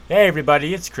Hey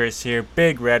everybody, it's Chris here,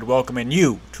 Big Red, welcoming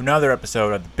you to another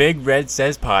episode of the Big Red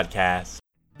Says podcast.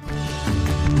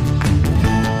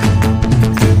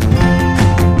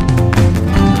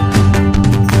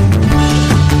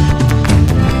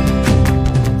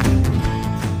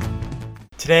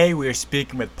 Today we are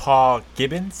speaking with Paul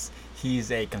Gibbons.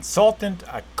 He's a consultant,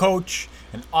 a coach,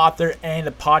 an author, and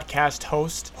a podcast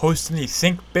host, hosting the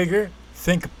Think Bigger,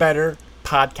 Think Better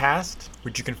podcast,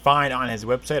 which you can find on his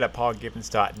website at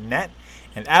paulgibbons.net.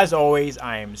 And as always,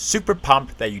 I am super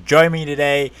pumped that you joined me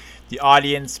today. The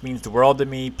audience means the world to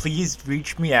me. Please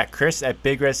reach me at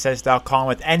chris@bigredsays.com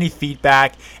with any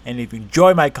feedback. And if you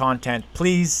enjoy my content,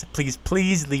 please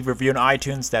leave a review on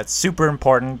iTunes. That's super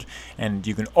important. And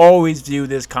you can always view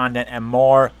this content and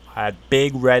more at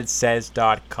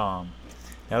bigredsays.com.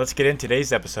 Now let's get into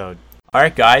today's episode. All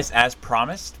right, guys, as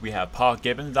promised, we have Paul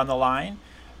Gibbons on the line.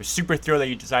 We're super thrilled that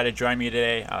you decided to join me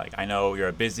today. I know you're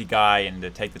a busy guy, and to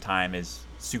take the time is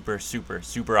super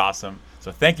awesome.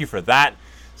 So thank you for that.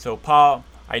 So Paul,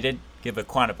 I did give a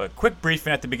quick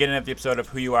briefing at the beginning of the episode of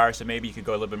who you are, so maybe you could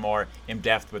go a little bit more in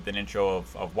depth with an intro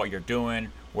of what you're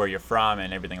doing, where you're from,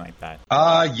 and everything like that.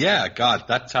 Yeah, God,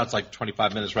 that sounds like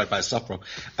 25 minutes right by itself, bro.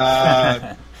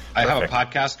 I have a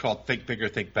podcast called Think Bigger,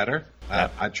 Think Better.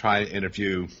 I try to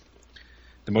interview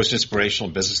the most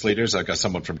inspirational business leaders. I've got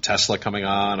someone from Tesla coming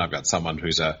on. I've got someone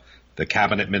who's the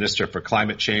cabinet minister for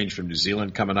climate change from New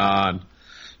Zealand coming on.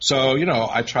 So,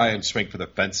 I try and swing for the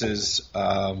fences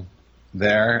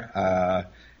there.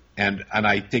 And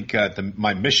I think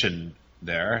my mission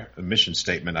there, the mission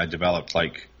statement I developed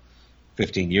like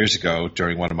 15 years ago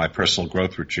during one of my personal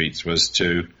growth retreats, was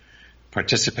to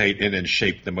participate in and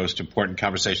shape the most important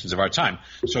conversations of our time.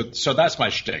 So that's my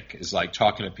shtick, is like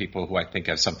talking to people who I think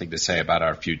have something to say about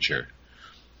our future.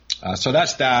 So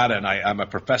that's that, and I'm a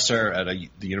professor at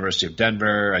the University of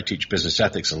Denver. I teach business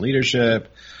ethics and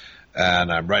leadership,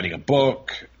 and I'm writing a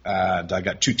book, and I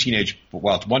got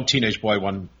one teenage boy,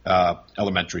 one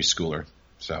elementary schooler.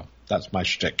 So that's my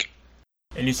shtick.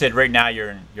 And you said right now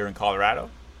you're in Colorado,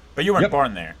 but you weren't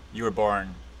born there. You were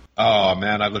born. Oh,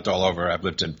 man, I've lived all over. I've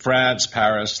lived in France,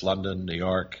 Paris, London, New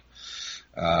York.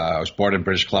 I was born in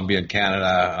British Columbia in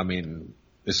Canada. I mean,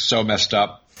 it's so messed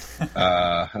up.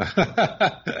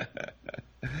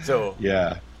 So,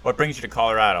 yeah. What brings you to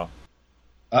Colorado?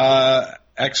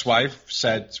 Ex-wife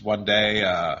said one day,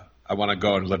 I want to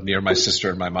go and live near my sister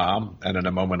and my mom. And in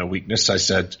a moment of weakness, I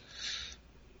said,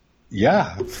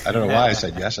 yeah. I don't know why I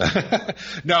said yes.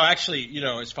 No, actually,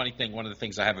 it's a funny thing. One of the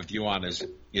things I have a view on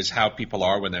is how people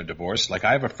are when they're divorced. Like,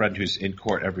 I have a friend who's in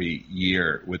court every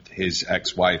year with his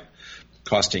ex-wife,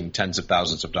 costing tens of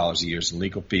thousands of dollars a year in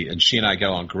legal fee. And she and I get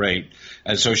along great.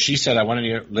 And so she said, I want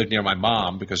to live near my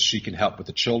mom because she can help with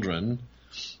the children.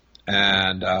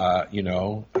 And,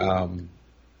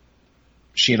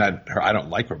 she and I don't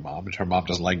like her mom, and her mom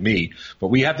doesn't like me. But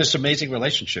we have this amazing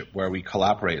relationship where we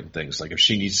collaborate in things. Like, if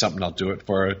she needs something, I'll do it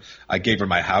for her. I gave her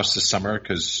my house this summer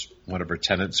because one of her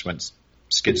tenants went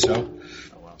schizo.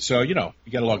 Oh, wow. So, we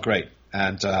get along great.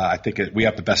 And I think we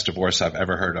have the best divorce I've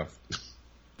ever heard of.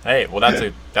 Hey, well,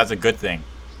 that's a good thing.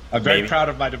 I'm very proud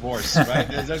of my divorce, right?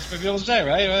 That's what people say,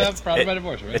 right? I'm proud of my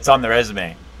divorce, right? It's on the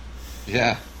resume.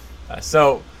 Yeah.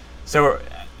 So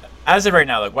as of right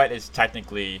now, like, what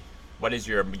is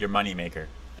your money maker?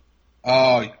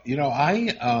 I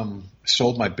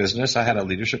sold my business. I had a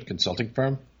leadership consulting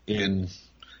firm in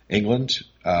England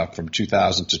from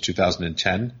 2000 to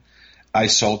 2010. I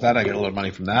sold that. I got a little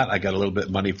money from that. I got a little bit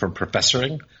of money from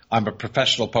professoring. I'm a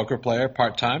professional poker player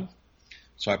part-time.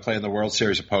 So I play in the World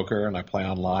Series of Poker, and I play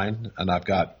online. And I've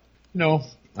got,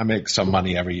 I make some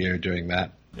money every year doing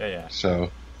that. Yeah.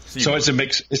 So it's a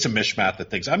mishmash of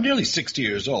things. I'm nearly 60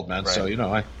 years old, man. Right. So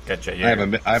I gotcha. I have a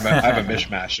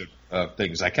mishmash of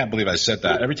things. I can't believe I said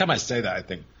that. Every time I say that, I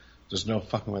think there's no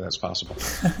fucking way that's possible.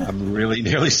 I'm really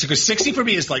nearly 60. 60 for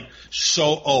me is like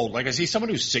so old. Like, I see someone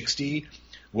who's 60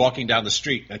 walking down the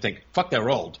street, and I think, fuck, they're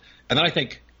old. And then I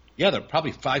think, yeah, they're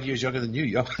probably 5 years younger than you,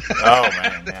 yo. Oh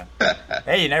man, yeah.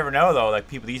 Hey, you never know though. Like,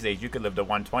 people these days, you could live to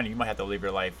 120. You might have to live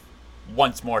your life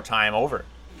once more time over.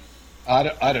 I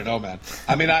don't know, man.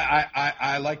 I mean,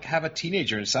 I like have a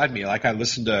teenager inside me. Like, I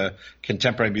listen to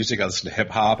contemporary music. I listen to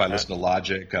hip hop. I listen to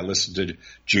Logic. I listen to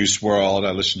Juice WRLD.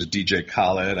 I listen to DJ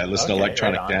Khaled. I listen to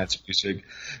electronic dance music.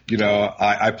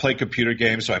 I play computer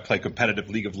games, so I play competitive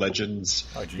League of Legends.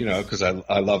 Oh, because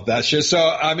I love that shit. So,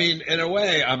 I mean, in a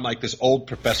way, I'm like this old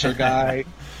professor guy,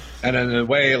 and in a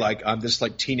way, like, I'm this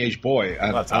like teenage boy.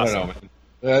 That's awesome. I don't know, man.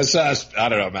 I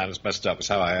don't know, man. It's messed up. It's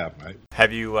how I am, right?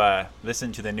 Have you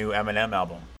listened to the new Eminem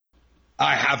album?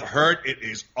 I have heard it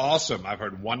is awesome. I've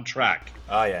heard one track.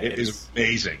 Oh, yeah. It is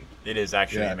amazing. It is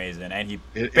actually amazing, and he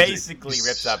basically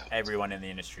rips up everyone in the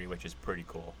industry, which is pretty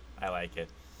cool. I like it.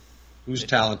 Who's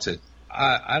talented?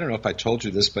 I don't know if I told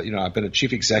you this, but I've been a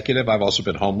chief executive. I've also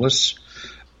been homeless.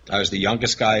 I was the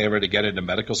youngest guy ever to get into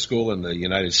medical school in the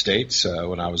United States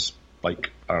when I was I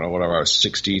was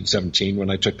 16, 17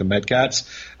 when I took the MedCats.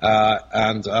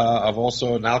 And I'm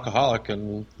also an alcoholic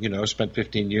and, spent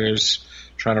 15 years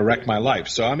trying to wreck my life.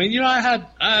 So, I mean, I'm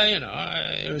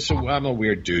a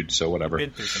weird dude, so whatever. Been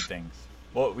through some things.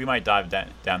 Well, we might dive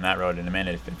down that road in a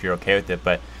minute if you're okay with it.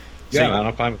 But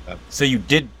I'm fine with that. So you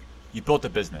built a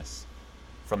business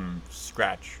from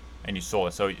scratch and you sold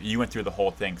it. So you went through the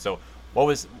whole thing. So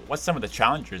what's some of the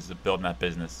challenges of building that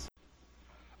business?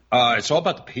 It's all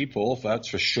about the people, that's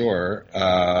for sure.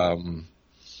 And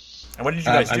what did you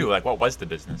guys do? What was the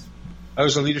business? It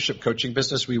was a leadership coaching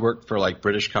business. We worked for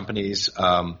British companies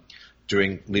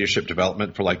doing leadership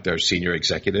development for their senior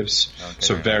executives. Okay.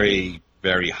 So very,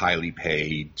 very highly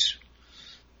paid,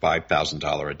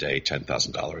 $5,000 a day,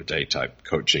 $10,000 a day type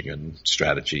coaching and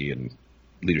strategy and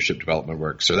leadership development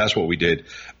work. So that's what we did.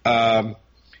 The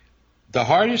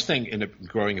hardest thing in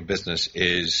growing a business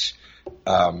is,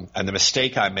 and the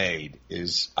mistake I made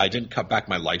is I didn't cut back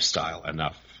my lifestyle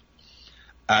enough.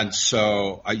 And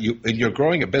so when you're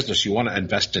growing a business, you want to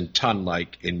invest in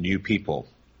in new people.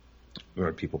 We're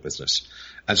a people business.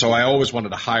 And so I always wanted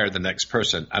to hire the next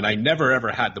person. And I never, ever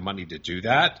had the money to do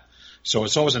that. So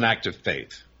it's always an act of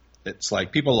faith. It's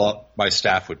people, my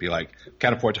staff would be like,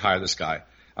 can't afford to hire this guy.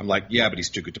 I'm like, yeah, but he's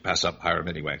too good to pass up. Hire him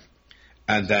anyway.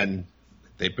 And then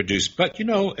they produce. But,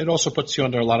 it also puts you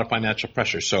under a lot of financial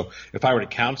pressure. So if I were to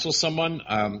counsel someone,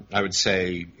 I would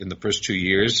say in the first 2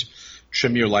 years,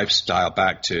 trim your lifestyle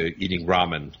back to eating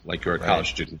ramen like you're a college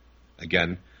student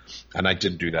again. And I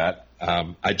didn't do that.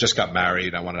 I just got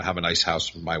married. I wanted to have a nice house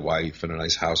for my wife and a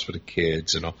nice house for the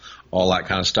kids and all that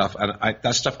kind of stuff. And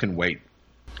that stuff can wait.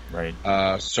 Right.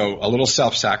 So a little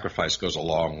self-sacrifice goes a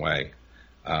long way,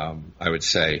 I would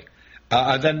say.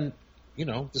 And then,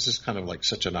 this is kind of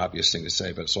such an obvious thing to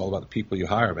say, but it's all about the people you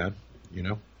hire, man,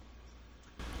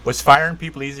 Was firing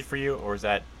people easy for you, or was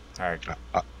that hard?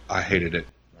 I hated it.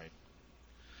 Right.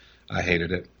 I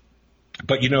hated it.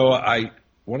 But,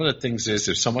 one of the things is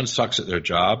if someone sucks at their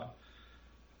job,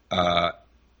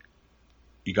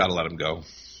 you got to let them go.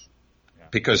 Yeah.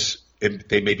 Because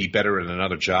they may be better in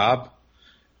another job.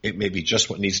 It may be just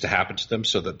what needs to happen to them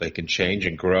so that they can change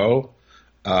and grow.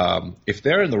 If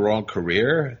they're in the wrong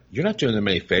career, you're not doing them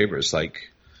any favors,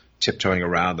 tiptoeing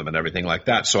around them and everything like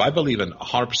that. So I believe in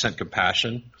 100%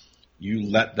 compassion. You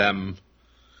let them,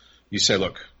 you say,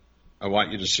 look, I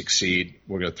want you to succeed.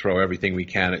 We're going to throw everything we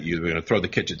can at you. We're going to throw the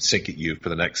kitchen sink at you for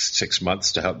the next 6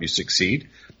 months to help you succeed.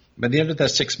 But at the end of that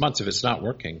 6 months, if it's not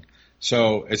working,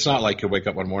 so it's not like you wake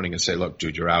up one morning and say, look,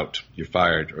 dude, you're out, you're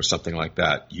fired, or something like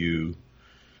that. You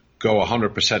go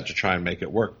 100% to try and make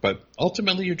it work. But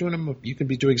ultimately, you can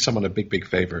be doing someone a big, big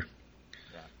favor.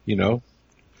 Yeah.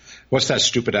 What's that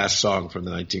stupid ass song from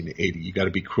the 1980? You got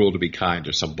to be cruel to be kind,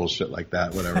 or some bullshit like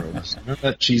that. Whatever it was. Remember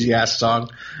that cheesy ass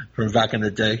song from back in the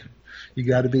day? You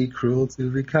got to be cruel to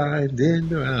be kind.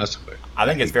 I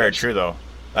think it's very true, though.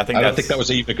 I don't think that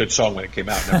was even a good song when it came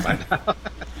out. Never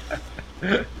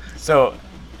mind. So,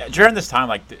 during this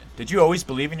time, did you always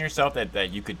believe in yourself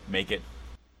that you could make it?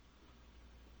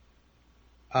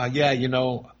 Yeah,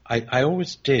 I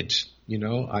always did.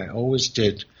 I always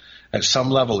did. At some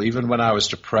level, even when I was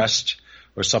depressed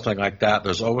or something like that,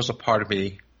 there's always a part of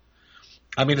me.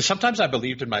 I mean, sometimes I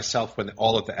believed in myself when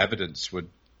all of the evidence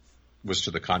was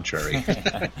to the contrary.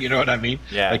 You know what I mean?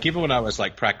 Yeah. Even when I was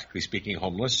practically speaking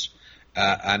homeless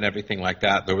and everything like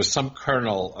that, there was some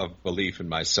kernel of belief in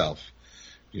myself,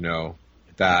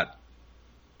 that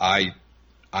I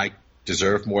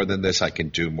deserve more than this. I can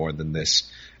do more than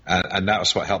this. And that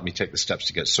was what helped me take the steps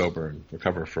to get sober and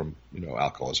recover from,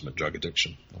 alcoholism and drug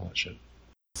addiction, all that shit.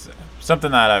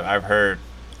 Something that I've heard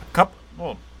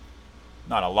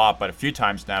not a lot, but a few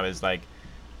times now is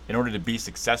in order to be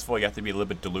successful, you have to be a little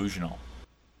bit delusional.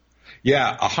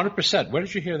 Yeah, 100%. Where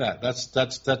did you hear that?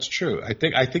 That's true. I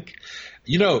think,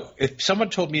 if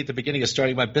someone told me at the beginning of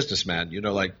starting my business, man,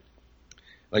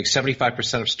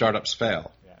 75% of startups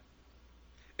fail. Yeah.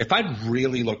 If I'd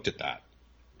really looked at that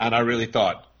and I really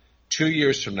thought 2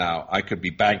 years from now I could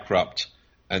be bankrupt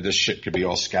and this shit could be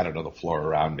all scattered on the floor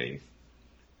around me,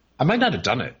 I might not have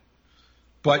done it.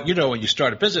 But, when you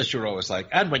start a business, you're always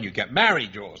and when you get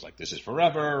married, you're always this is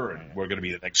forever, and we're going to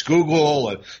be the next Google.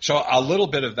 And so a little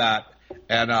bit of that.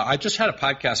 And I just had a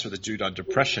podcast with a dude on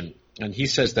depression, and he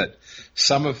says that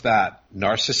some of that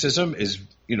narcissism is,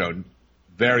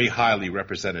 very highly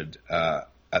represented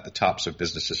at the tops of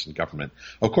businesses and government.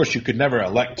 Of course, you could never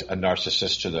elect a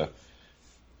narcissist to the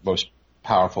most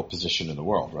powerful position in the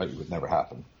world, right? It would never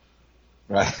happen,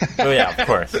 right? Oh yeah, of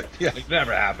course. Yeah, it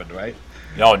never happened, right?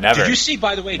 No, never. Did you see,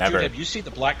 by the way, Never. dude, have you seen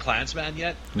The Black Klansman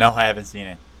yet? No, I haven't seen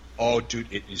it. Oh,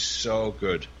 dude, it is so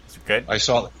good. Is it good? I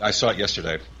saw it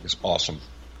yesterday. It's awesome.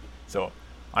 So,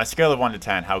 on a scale of 1 to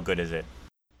 10, how good is it?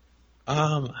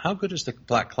 How good is The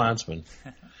Black Klansman?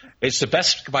 It's the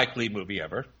best Spike Lee movie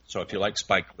ever. So if you like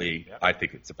Spike Lee, Yep. I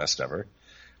think it's the best ever.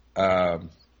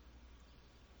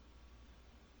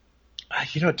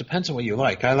 It depends on what you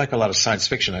like. I like a lot of science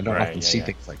fiction. I don't Right, often yeah, see yeah.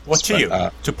 things like this. What to but,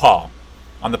 you? To Paul.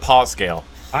 On the Paul scale.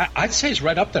 I'd say it's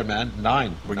right up there, man.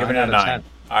 9. We're 9 giving it a out of 9. 10.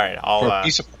 All right, I'll...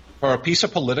 For a piece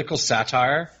of political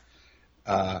satire,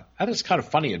 and it's kind of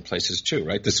funny in places too,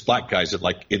 right? This black guy's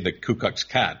in the Ku Klux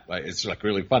Klan, right? It's like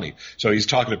really funny. So he's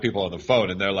talking to people on the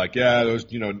phone, and they're like, "Yeah, those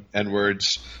N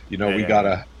words, we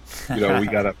gotta, we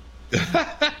gotta,"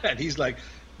 and he's like,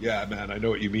 "Yeah, man, I know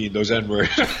what you mean, those N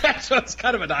words." So it's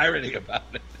kind of an irony about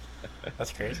it.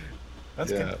 That's crazy.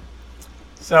 That's Yeah. good.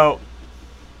 So,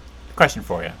 question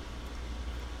for you.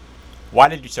 Why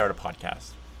did you start a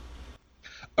podcast?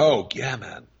 Oh, yeah,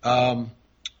 man.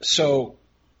 So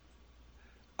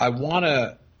I'm,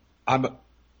 whatever.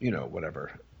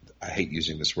 I hate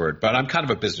using this word, but I'm kind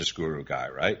of a business guru guy,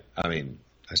 right? I mean,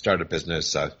 I started a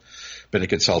business. I've been a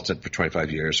consultant for 25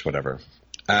 years, whatever.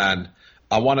 And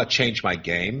I want to change my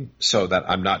game so that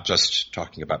I'm not just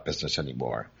talking about business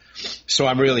anymore. So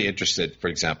I'm really interested, for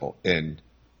example, in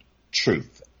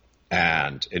truth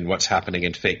and in what's happening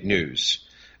in fake news.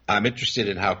 I'm interested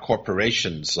in how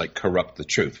corporations corrupt the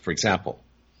truth. For example,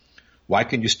 why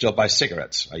can you still buy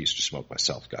cigarettes? I used to smoke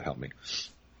myself, God help me.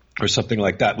 Or something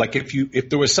like that. Like if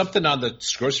there was something on the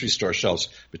grocery store shelves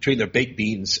between the baked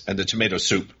beans and the tomato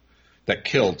soup that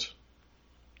killed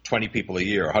 20 people a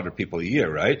year, 100 people a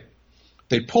year, right?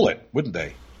 They'd pull it, wouldn't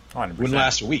they? 100%. Wouldn't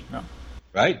last a week, No.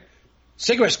 right?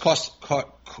 Cigarettes cost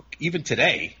even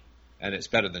today, and it's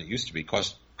better than it used to be,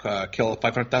 kill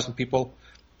 500,000 people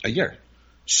a year.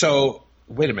 So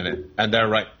wait a minute, and they're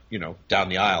right, down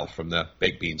the aisle from the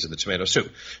baked beans and the tomato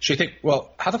soup. So you think,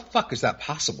 well, how the fuck is that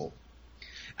possible?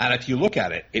 And if you look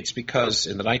at it, it's because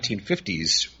in the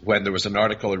 1950s, when there was an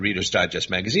article in Reader's Digest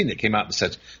magazine that came out and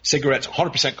said cigarettes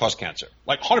 100% cause cancer,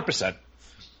 like 100%.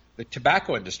 The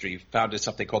tobacco industry founded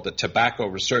something called the tobacco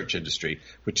research industry,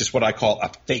 which is what I call a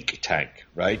fake tank,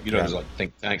 right? There's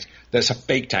think tanks. There's a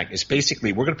fake tank. It's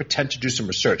basically we're going to pretend to do some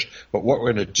research, but what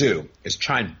we're going to do is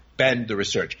try and bend the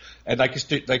research. And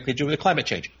like they do with climate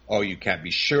change. Oh, you can't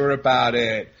be sure about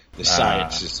it. The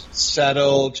science is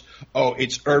settled. Oh,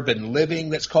 it's urban living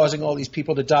that's causing all these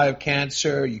people to die of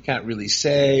cancer. You can't really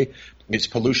say. It's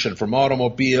pollution from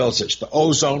automobiles. It's the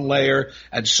ozone layer.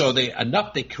 And so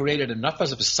they created enough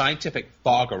of a scientific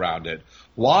fog around it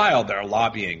while they're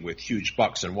lobbying with huge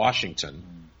bucks in Washington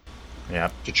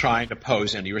to try and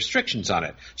impose any restrictions on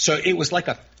it. So it was like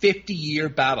a 50-year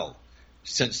battle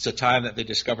since the time that they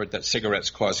discovered that cigarettes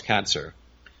cause cancer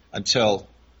until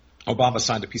Obama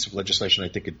signed a piece of legislation, I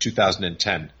think, in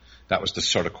 2010. That was the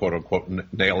sort of quote-unquote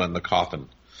nail in the coffin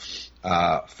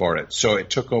for it. So it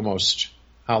took almost,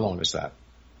 how long is that?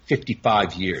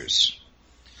 55 years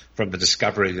from the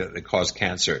discovery that they cause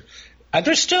cancer. And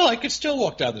I could still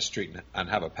walk down the street and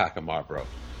have a pack of Marlboro.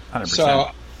 100%.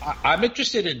 So I'm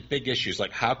interested in big issues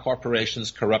like how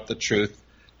corporations corrupt the truth,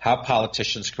 how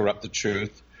politicians corrupt the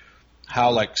truth,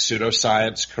 how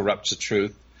pseudoscience corrupts the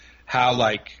truth,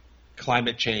 how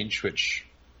climate change, which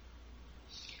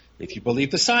if you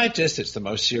believe the scientists, it's the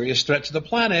most serious threat to the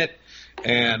planet.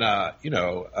 And,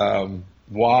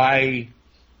 why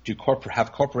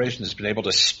have corporations been able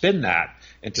to spin that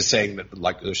into saying that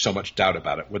there's so much doubt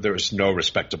about it, where there is no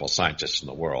respectable scientist in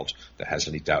the world that has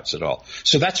any doubts at all.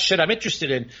 So that's shit I'm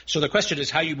interested in. So the question is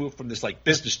how you move from this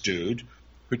business dude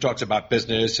who talks about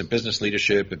business and business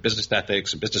leadership and business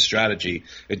ethics and business strategy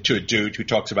into a dude who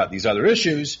talks about these other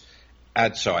issues.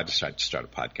 And so I decided to start a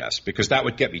podcast because that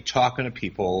would get me talking to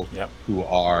people who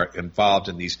are involved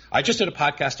in these. I just did a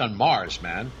podcast on Mars,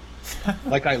 man.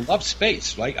 I love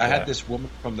space. I had this woman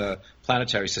from the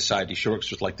Planetary Society. She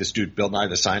works with this dude, Bill Nye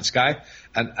the Science Guy.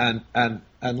 And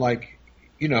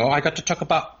I got to talk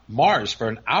about Mars for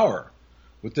an hour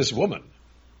with this woman.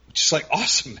 Which is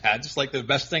awesome, man. It's the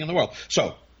best thing in the world.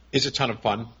 So is it a ton of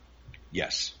fun?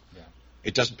 Yes. Yeah.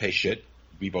 It doesn't pay shit.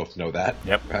 We both know that.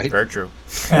 Yep. Right? Very true.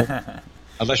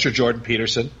 Unless you're Jordan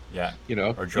Peterson. Yeah.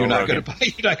 Or you're not going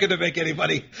to make any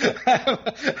money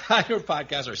on your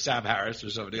podcast, or Sam Harris or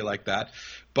somebody like that.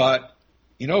 But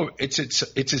it's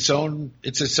its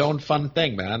own fun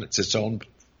thing, man. It's its own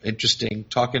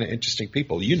talking to interesting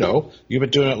people. You know, you've been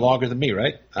doing it longer than me,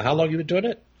 right? How long have you been doing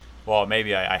it? Well,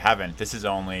 maybe I haven't. This is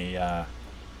only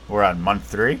we're on month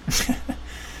 3.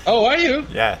 Oh, are you?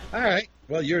 Yeah. All right.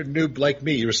 Well, you're a noob like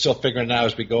me. You're still figuring it out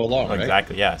as we go along, right?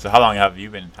 Exactly. Yeah. So how long have you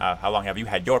been? How long have you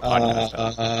had your podcast?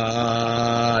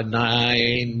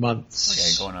 9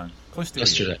 months. Okay, going on close to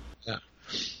yesterday. Yeah.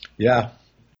 Yeah.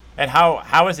 And how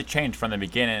has it changed from the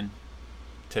beginning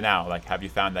to now? Like, have you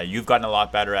found that you've gotten a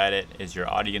lot better at it? Is your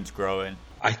audience growing?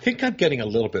 I think I'm getting a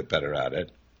little bit better at it.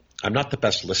 I'm not the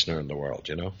best listener in the world,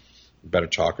 you know. Better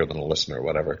talker than a listener or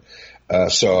whatever.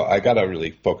 So I got to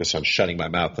really focus on shutting my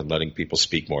mouth and letting people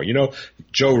speak more. You know,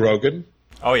 Joe Rogan.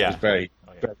 Oh, yeah. He's very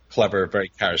clever, very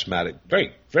charismatic,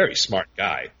 very, very smart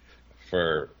guy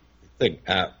for thing.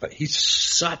 But he's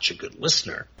such a good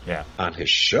listener on his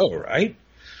show, right?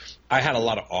 I had a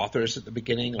lot of authors at the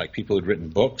beginning, like people who'd written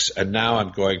books, and now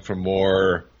I'm going for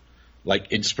more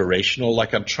like inspirational.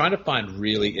 Like I'm trying to find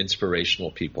really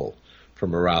inspirational people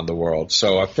from around the world.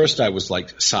 So at first I was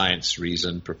like science,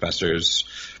 reason, professors,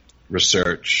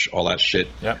 research, all that shit.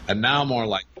 Yep. And now more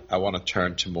like I want to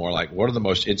turn to more like what are the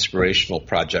most inspirational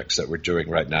projects that we're doing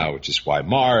right now, which is why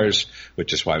Mars,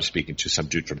 which is why I'm speaking to some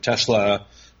dude from Tesla,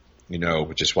 you know,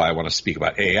 which is why I want to speak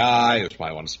about AI, which is why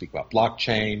I want to speak about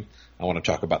blockchain. I want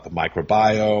to talk about the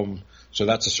microbiome. So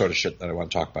that's the sort of shit that I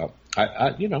want to talk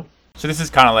about. You know. So this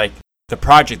is kind of like the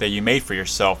project that you made for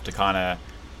yourself to kind of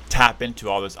tap into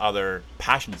all those other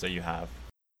passions that you have.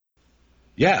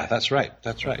 Yeah, that's right.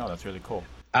 That's right. No, that's really cool.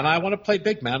 And I want to play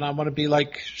big, man. I want to be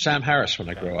like Sam Harris when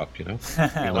I grow up, you know?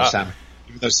 Even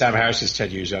though Sam Harris is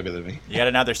 10 years younger than me. You got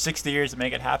another 60 years to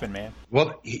make it happen, man.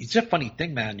 Well, it's a funny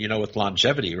thing, man, you know, with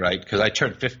longevity, right? Because I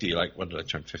turned 50, like, when did I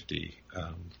turn 50?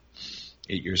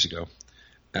 8 years ago.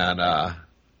 And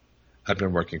I've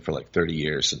been working for like 30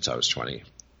 years since I was 20.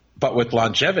 But with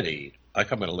longevity,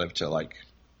 like I'm going to live to like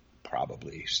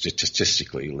probably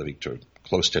statistically living to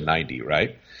close to 90,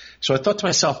 right? So I thought to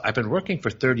myself, I've been working for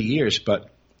 30 years, but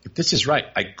if this is right,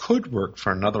 I could work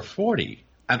for another 40.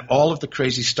 And all of the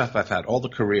crazy stuff I've had, all the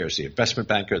careers, the investment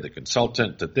banker, the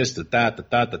consultant, the this, the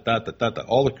that,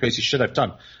 all the crazy shit I've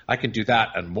done, I can do that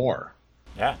and more.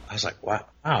 Yeah. I was like,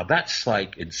 wow, that's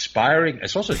like inspiring.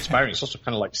 It's also inspiring. It's also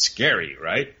kind of like scary,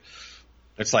 right?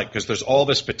 It's like, because there's all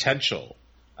this potential.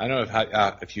 I don't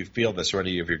know if you feel this or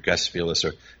any of your guests feel this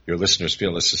or your listeners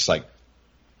feel this. It's like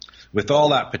with all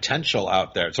that potential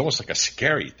out there, it's almost like a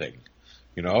scary thing,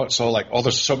 you know? So like, oh,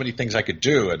 there's so many things I could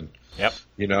do. And,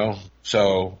 you know,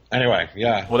 so anyway,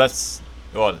 yeah. Well,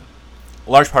 a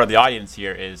large part of the audience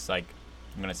here is like,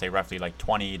 I'm going to say roughly like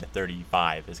 20 to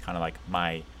 35 is kind of like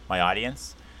my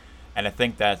audience. And I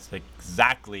think that's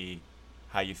exactly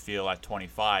how you feel at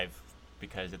 25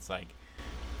 because it's like,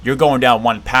 you're going down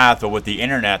one path, but with the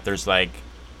internet, there's like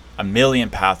a million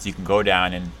paths you can go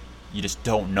down, and you just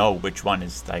don't know which one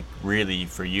is like really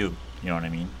for you. You know what I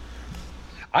mean?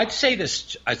 I'd say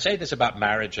this about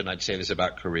marriage, and I'd say this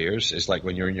about careers. Is like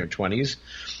when you're in your 20s.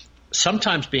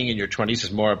 Sometimes being in your 20s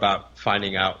is more about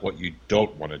finding out what you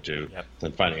don't want to do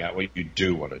than finding out what you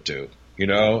do want to do. You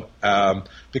know,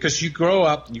 because you grow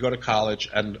up and you go to college,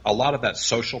 and a lot of that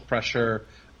social pressure,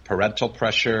 parental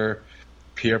pressure,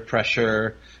 peer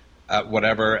pressure,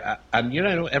 whatever. And, you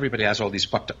know, everybody has all these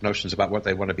fucked up notions about what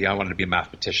they want to be. I wanted to be a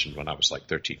mathematician when I was like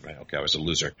 13, right? Okay, I was a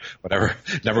loser, whatever.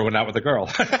 Never went out with a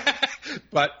girl.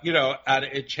 But, you know, and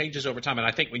it changes over time. And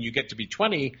I think when you get to be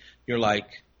 20, you're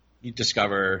like, you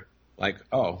discover like,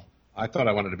 oh, I thought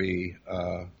I wanted to be,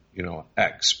 you know,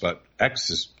 X, but X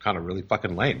is kind of really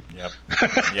fucking lame.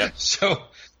 Yep. So,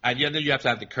 and then you have to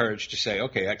have the courage to say,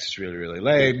 okay, X is really, really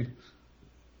lame.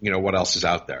 You know, what else is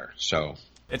out there? So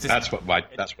that's what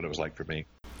it was like for me.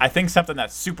 I think something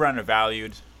that's super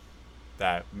undervalued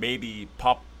that maybe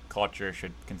pop culture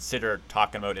should consider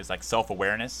talking about is like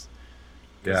self-awareness.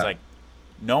 It's like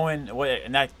knowing what,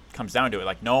 and that comes down to it,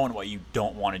 like knowing what you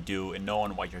don't want to do and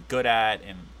knowing what you're good at,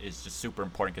 and is just super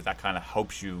important because that kind of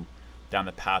helps you down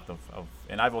the path of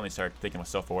and I've only started thinking with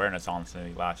self-awareness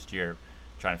honestly last year,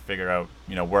 trying to figure out,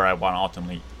 you know, where I want to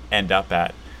ultimately end up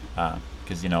at,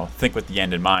 because, you know, think with the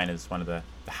end in mind is one of the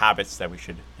habits that we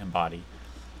should embody.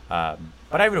 But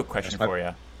I have a question for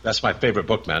you. That's my favorite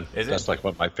book, man. Is it? That's like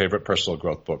my favorite personal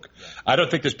growth book. Yeah. I don't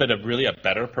think there's been a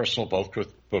better personal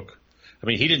growth book. I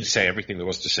mean, he didn't say everything there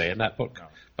was to say in that book. No.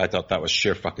 But I thought that was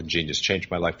sheer fucking genius.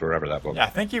 Changed my life forever, that book. Yeah, I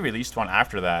think he released one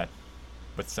after that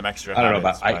with some extra I don't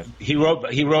habits, know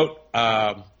about he wrote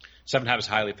 7 Habits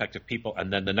of Highly Effective People,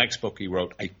 and then the next book he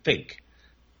wrote, I think,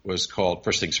 was called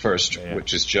First Things First,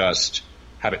 which is just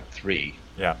habit 3.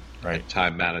 Yeah, right.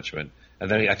 Time management. And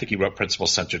then I think he wrote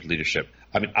Principle-Centered Leadership.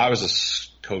 I mean, I was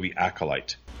a Covey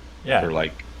acolyte for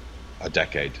like a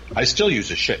decade. I still use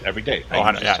this shit every day.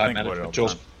 I use this time management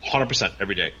tools 100%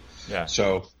 every day. Yeah.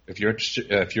 So if you're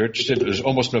interested, there's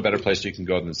almost no better place you can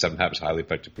go than 7 Habits of Highly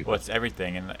Effective People. Well, it's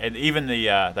everything, and even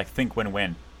the like think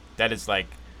win-win. That is like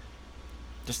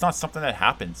just not something that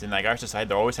happens in like our society.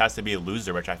 There always has to be a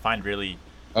loser, which I find really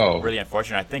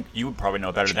unfortunate. I think you would probably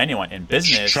know better than anyone in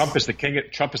business. Trump is the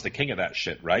king of that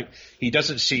shit, right? He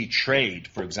doesn't see trade,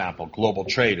 for example, global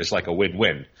trade as like a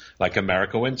win-win. Like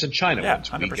America wins and China wins.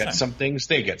 100%. We get some things,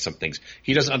 they get some things.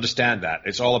 He doesn't understand that.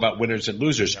 It's all about winners and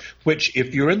losers, which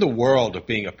if you're in the world of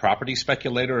being a property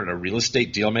speculator and a real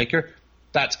estate deal maker,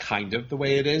 that's kind of the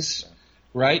way it is,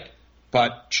 right?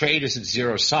 But trade isn't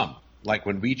zero sum. Like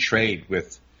when we trade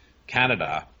with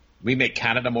Canada, we make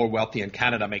Canada more wealthy and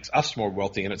Canada makes us more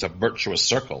wealthy, and it's a virtuous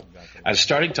circle. Exactly. And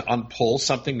starting to unpull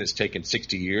something that's taken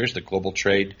 60 years, the global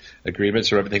trade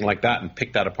agreements or everything like that, and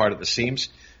pick that apart at the seams,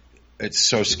 it's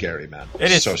so scary, man.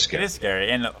 It's so scary. It is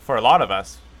scary. And for a lot of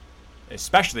us,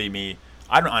 especially me,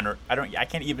 I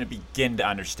can't even begin to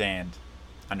understand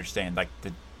like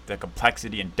the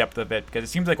complexity and depth of it, because it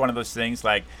seems like one of those things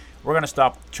like we're going to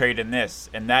stop trading this,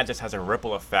 and that just has a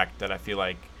ripple effect that I feel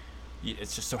like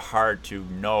it's just so hard to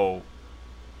know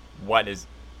what is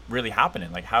really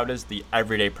happening. Like, how does the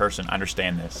everyday person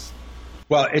understand this?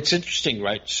 Well, it's interesting,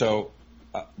 right? So,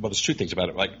 there's two things about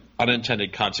it, like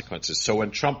unintended consequences. So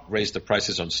when Trump raised the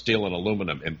prices on steel and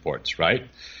aluminum imports, right?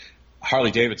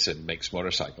 Harley Davidson makes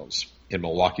motorcycles in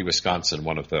Milwaukee, Wisconsin,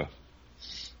 one of the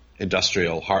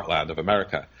industrial heartland of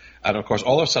America. And of course,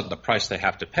 all of a sudden, the price they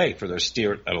have to pay for their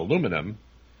steel and aluminum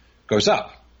goes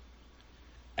up.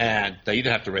 And they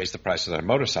either have to raise the price of their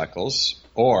motorcycles,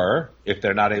 or if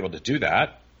they're not able to do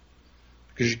that,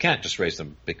 because you can't just raise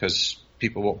them because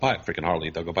people won't buy a freaking Harley,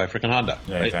 they'll go buy a freaking Honda.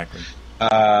 Yeah, right? Exactly.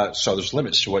 So there's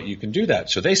limits to what you can do that.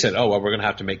 So they said, we're going to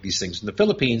have to make these things in the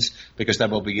Philippines because then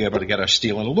we'll be able to get our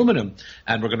steel and aluminum,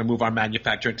 and we're going to move our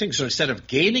manufacturing things. So instead of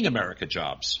gaining America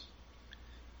jobs,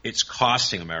 it's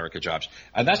costing America jobs.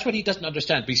 And that's what he doesn't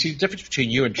understand. But you see, the difference between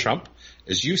you and Trump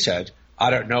is you said, I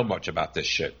don't know much about this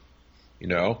shit. You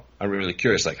know, I'm really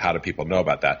curious, like, how do people know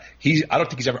about that? I don't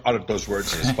think he's ever uttered those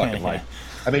words in his fucking life.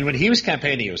 I mean, when he was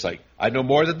campaigning, he was like, I know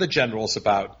more than the generals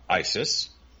about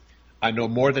ISIS. I know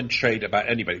more than trade about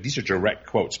anybody. These are direct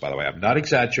quotes, by the way. I'm not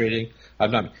exaggerating.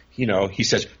 He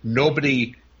says,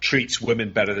 nobody treats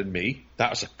women better than me. That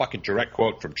was a fucking direct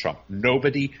quote from Trump.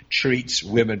 Nobody treats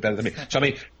women better than me. So, I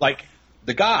mean, like,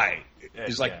 the guy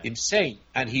is like insane,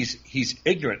 and he's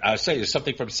ignorant. I would say there's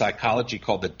something from psychology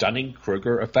called the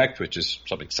Dunning-Kruger effect, which is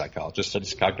something psychologists study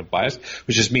cognitive bias,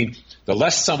 which just means the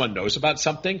less someone knows about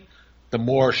something, the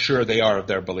more sure they are of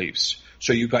their beliefs.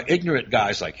 So you've got ignorant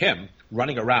guys like him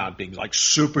running around being like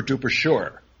super duper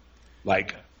sure,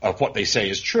 like, of what they say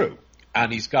is true.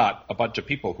 And he's got a bunch of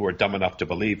people who are dumb enough to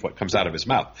believe what comes out of his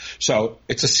mouth. So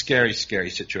it's a scary, scary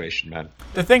situation, man.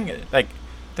 The thing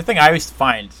I always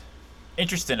find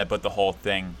interesting about the whole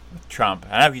thing with Trump,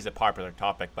 I know he's a popular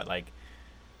topic, but like,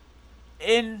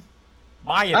 in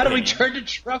my opinion, how do we turn to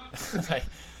Trump?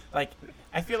 like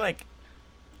I feel like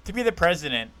to be the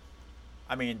president,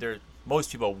 I mean,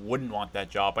 most people wouldn't want that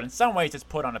job, but in some ways it's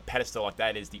put on a pedestal like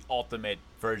that is the ultimate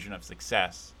version of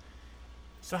success.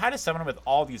 So how does someone with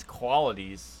all these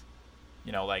qualities,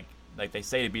 you know, like they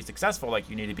say to be successful, like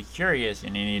you need to be curious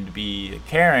and you need to be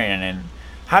caring, and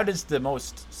how does the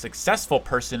most successful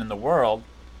person in the world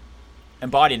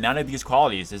embody none of these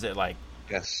qualities? Is it like...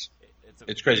 Yes.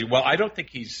 It's crazy. Well, I don't think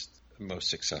he's the most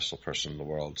successful person in the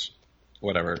world.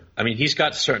 Whatever. I mean, he's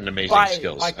got certain amazing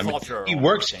skills. I mean, he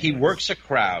works a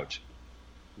crowd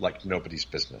like nobody's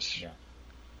business. Yeah.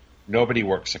 Nobody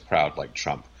works a crowd like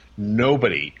Trump.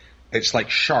 Nobody. It's like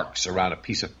sharks around a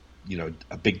piece of,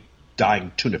 a big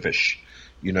dying tuna fish.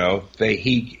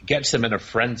 He gets them in a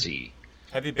frenzy.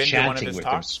 Have you been to one of his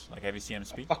talks? Like, have you seen him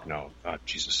speak? Fuck no.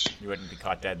 Jesus. You wouldn't be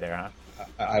caught dead there, huh?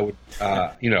 I would,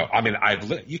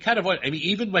 you kind of want,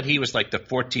 even when he was like the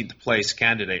 14th place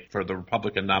candidate for the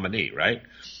Republican nominee, right?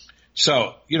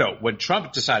 So, when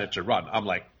Trump decided to run, I'm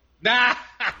like, nah,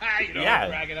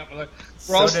 bragging up.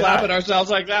 We're all slapping ourselves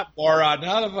like that, moron.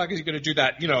 How the fuck is he going to do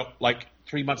that? Like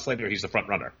 3 months later, he's the front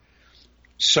runner.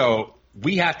 So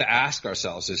we have to ask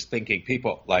ourselves as thinking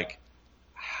people, like,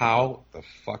 how the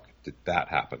fuck did that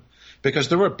happen? Because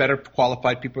there were better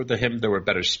qualified people than him. There were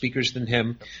better speakers than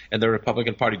him in the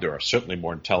Republican Party. There are certainly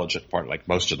more intelligent party, like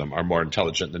most of them are more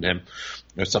intelligent than him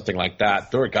or something like that.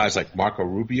 There are guys like Marco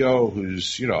Rubio,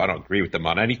 who's, I don't agree with him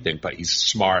on anything, but he's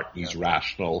smart, he's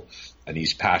rational, and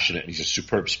he's passionate, and he's a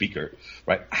superb speaker,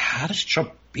 right? How does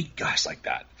Trump beat guys like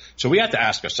that? So we have to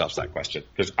ask ourselves that question,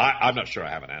 because I'm not sure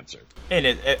I have an answer.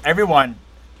 And everyone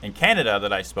in Canada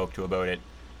that I spoke to about it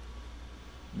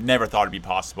never thought it'd be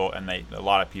possible, and a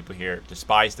lot of people here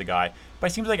despise the guy.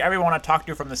 But it seems like everyone I talk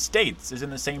to from the States is in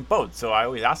the same boat. So I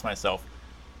always ask myself,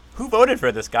 who voted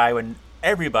for this guy when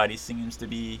everybody seems to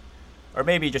be, or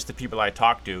maybe just the people I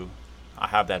talk to, I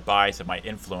have that bias of my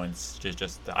influence,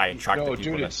 just I attract the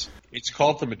people. It's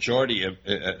called the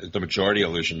majority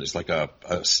illusion. It's like an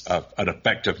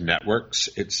effect of networks.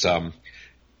 It's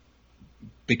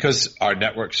because our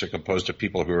networks are composed of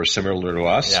people who are similar to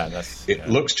us. It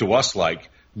looks to us like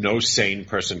no sane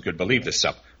person could believe this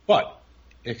stuff. But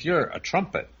if you're a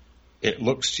trumpet, it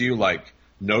looks to you like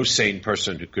no sane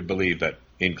person who could believe that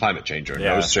in climate change, or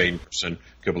no sane person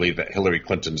could believe that Hillary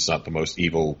Clinton's not the most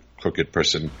evil, crooked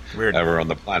person ever on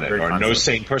the planet, or no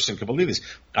sane person could believe this.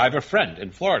 I have a friend in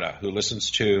Florida who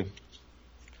listens to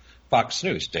Fox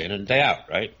News day in and day out,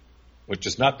 right? Which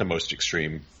is not the most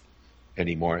extreme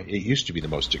anymore. It used to be the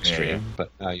most extreme,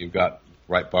 but now you've got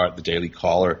Breitbart, the Daily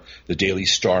Caller, the Daily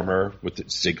Stormer with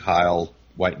its Zig Heil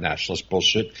white nationalist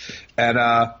bullshit, and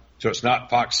so it's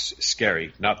not Fox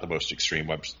scary, not the most extreme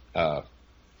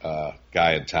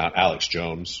guy in town, Alex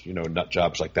Jones, nut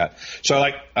jobs like that. So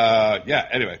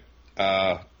anyway,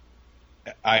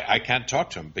 I can't talk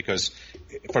to him because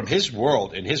in his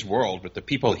world, with the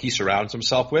people he surrounds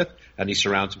himself with, and he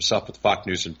surrounds himself with Fox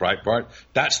News and Breitbart,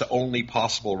 that's the only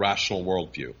possible rational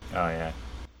worldview. Oh, yeah.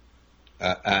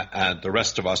 And the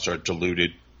rest of us are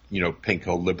deluded,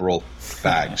 pinko liberal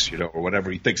fags, or whatever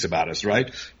he thinks about us,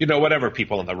 right? Whatever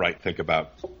people on the right think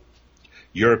about.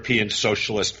 European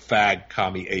socialist fag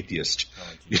commie atheist.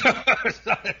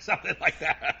 Something like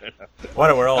that.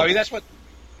 What a world. I mean, that's what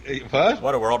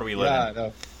a world we live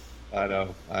in. I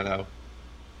know. I don't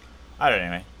know,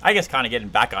 anyway. I guess kind of getting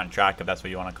back on track, if that's what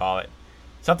you want to call it.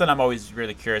 Something I'm always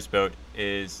really curious about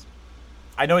is,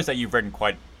 I noticed that you've written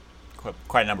quite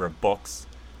a number of books.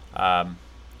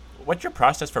 What's your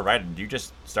process for writing? Do you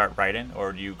just start writing,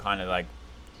 or do you kind of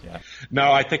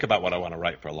No, I think about what I want to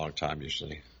write for a long time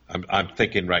usually. I'm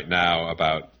thinking right now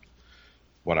about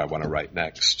what I want to write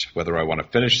next, whether I want to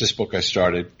finish this book I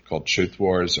started called Truth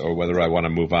Wars, or whether I want to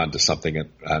move on to something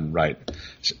and write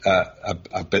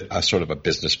a sort of a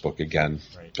business book again.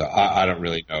 Right. So I don't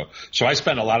really know. So I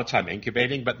spend a lot of time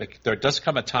incubating, but there does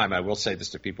come a time, I will say this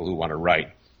to people who want to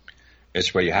write,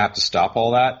 it's where you have to stop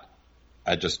all that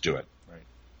and just do it. Right.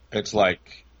 It's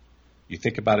like, you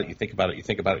think about it, you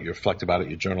reflect about it,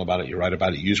 you journal about it, you write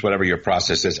about it, use whatever your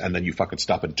process is, and then you fucking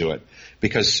stop and do it.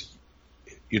 Because,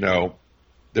 I'm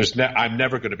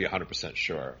never going to be 100%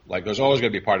 sure. Like, there's always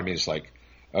going to be a part of me that's like,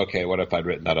 okay, what if I'd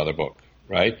written that other book,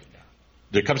 right? Yeah.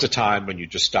 There comes a time when you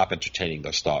just stop entertaining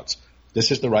those thoughts.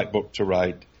 This is the right book to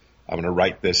write. I'm going to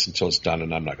write this until it's done,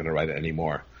 and I'm not going to write it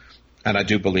anymore. And I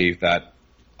do believe that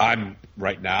I'm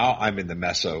in the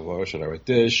mess of, should I write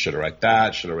this? Should I write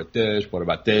that? Should I write this? What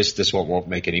about this? This one won't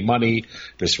make any money.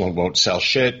 This one won't sell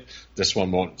shit. This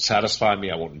one won't satisfy me.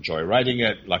 I won't enjoy writing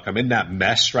it. Like, I'm in that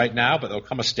mess right now, but there'll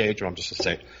come a stage where I'm just going to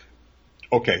say,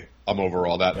 okay, I'm over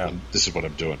all that, and this is what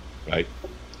I'm doing, right?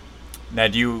 Now,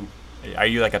 are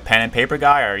you like a pen and paper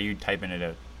guy, or are you typing it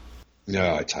out?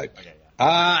 No, I type. Okay,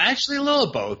 yeah. Actually, a little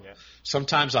of both. Yeah.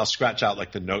 Sometimes I'll scratch out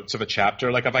like the notes of a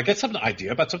chapter. Like, if I get some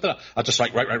idea about something, I'll just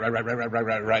like write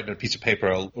on a piece of paper.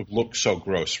 It'll look so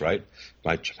gross, right?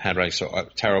 My handwriting's so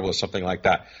terrible or something like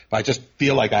that. But I just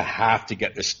feel like I have to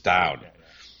get this down.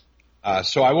 Yeah.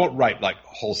 So I won't write like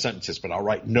whole sentences, but I'll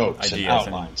write notes and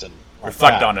outlines and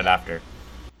reflect on it after.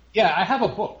 Yeah, I have a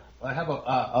book. I have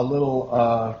a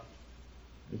little.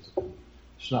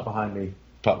 It's not behind me,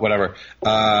 but whatever.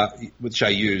 Which I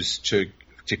use to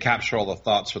capture all the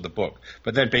thoughts for the book.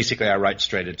 But then basically I write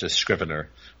straight into Scrivener,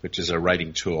 which is a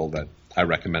writing tool that I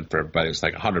recommend for everybody. It's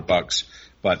like $100,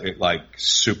 but it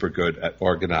super good at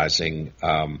organizing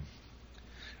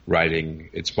writing.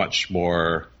 It's much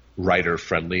more writer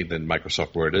friendly than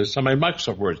Microsoft Word is. I mean,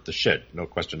 Microsoft Word's the shit, no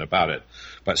question about it.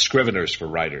 But Scrivener's for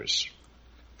writers,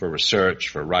 for research,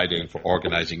 for writing, for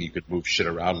organizing. You could move shit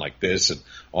around like this and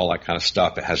all that kind of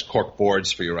stuff. It has cork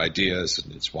boards for your ideas,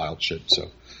 and it's wild shit.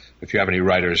 So if you have any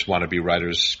writers, wannabe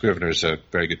writers, Scrivener's a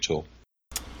very good tool.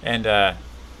 And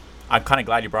I'm kind of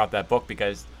glad you brought up that book,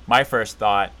 because my first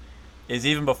thought is,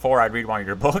 even before I'd read one of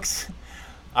your books,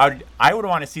 I would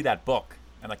want to see that book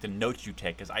and like the notes you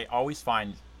take, because I always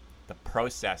find the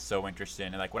process so interesting.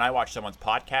 And like when I watch someone's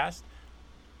podcast,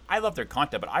 I love their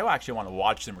content, but I actually want to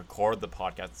watch them record the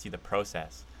podcast and see the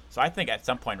process. So I think at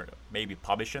some point maybe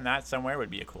publishing that somewhere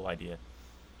would be a cool idea.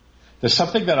 There's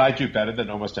something that I do better than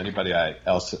almost anybody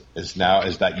else is now,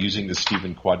 is that using the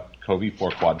Stephen Covey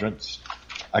 4 quadrants.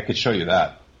 I could show you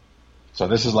that. So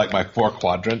this is like my 4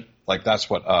 quadrant. Like, that's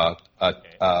what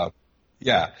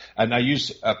Yeah, and I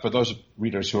use, for those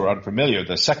readers who are unfamiliar,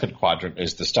 the second quadrant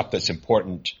is the stuff that's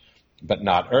important but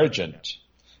not urgent.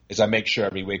 Is I make sure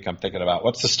every week I'm thinking about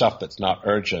what's the stuff that's not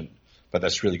urgent but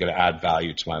that's really going to add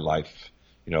value to my life,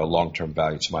 long-term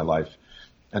value to my life.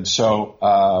 And so,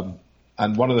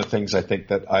 and one of the things I think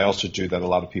that I also do that a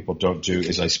lot of people don't do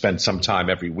is I spend some time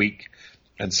every week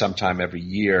and some time every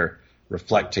year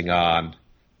reflecting on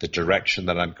the direction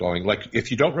that I'm going. Like if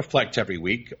you don't reflect every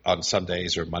week on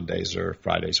Sundays or Mondays or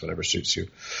Fridays, whatever suits you,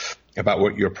 about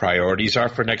what your priorities are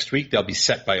for next week, they'll be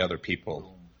set by other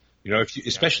people.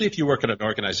 Especially if you work in an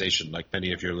organization, like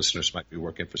many of your listeners might be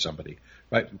working for somebody,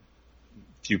 right?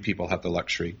 Few people have the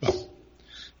luxury. Well,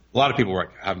 a lot of people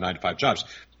have 9-to-5 jobs.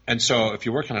 And so if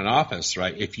you work in an office,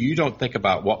 right, if you don't think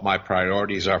about what my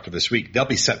priorities are for this week, they'll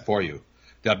be set for you.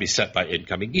 They'll be set by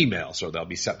incoming emails, or they'll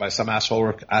be set by some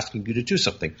asshole asking you to do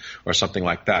something or something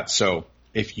like that. So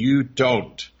if you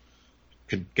don't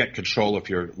get control of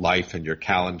your life and your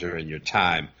calendar and your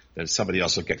time, then somebody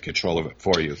else will get control of it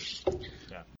for you.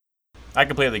 Yeah, I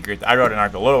completely agree. I wrote an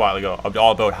article a little while ago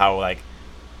all about how,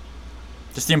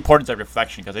 just the importance of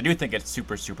reflection, because I do think it's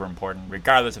super, super important,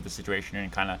 regardless of the situation,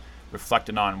 and kind of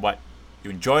reflecting on what you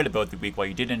enjoyed about the week, what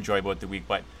you didn't enjoy about the week,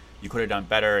 what you could have done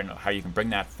better, and how you can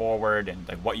bring that forward, and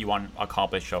what you want to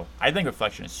accomplish. So I think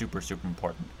reflection is super, super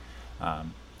important.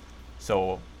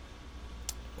 So,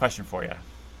 question for you.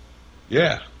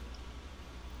 Yeah.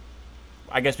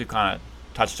 I guess we've kind of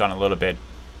touched on a little bit,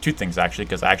 two things actually,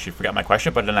 because I actually forgot my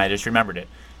question, but then I just remembered it.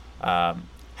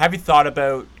 Have you thought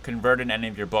about converting any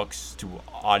of your books to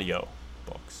audio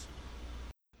books?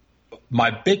 My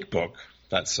big book,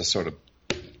 that's a sort of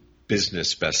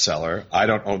business bestseller, I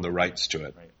don't own the rights to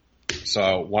it. Right.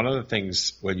 So one of the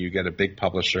things when you get a big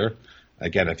publisher,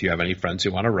 again, if you have any friends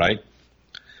who want to write,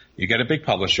 you get a big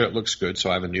publisher, it looks good.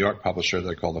 So I have a New York publisher,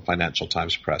 they're called the Financial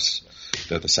Times Press.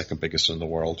 They're the second biggest in the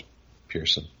world,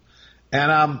 Pearson.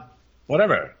 And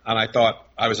whatever. And I thought,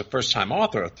 I was a first-time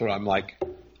author, so I'm like,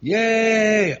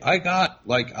 yay, I got,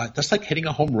 that's like hitting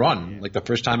a home run, like the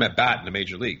first time at bat in the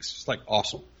major leagues. It's like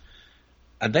awesome.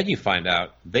 And then you find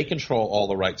out they control all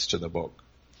the rights to the book.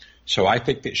 So I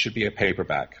think it should be a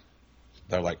paperback.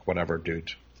 They're like, whatever,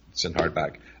 dude, it's in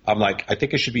hardback. I'm like, I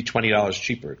think it should be $20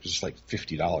 cheaper because it's like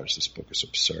 $50. This book is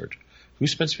absurd. Who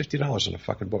spends $50 on a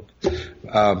fucking book?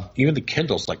 Even the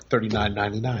Kindle's like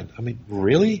 $39.99. I mean,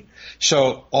 really?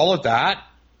 So all of that,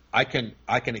 I can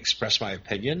express my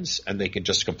opinions and they can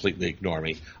just completely ignore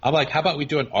me. I'm like, how about we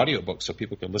do an audiobook so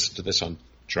people can listen to this on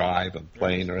drive and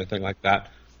plane or anything like that?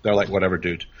 They're like, whatever,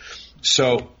 dude.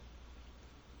 So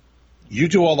you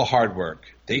do all the hard work.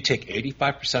 They take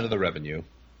 85% of the revenue,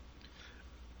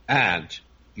 and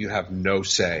you have no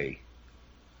say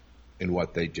in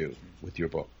what they do with your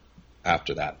book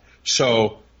after that.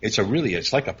 So it's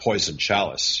like a poison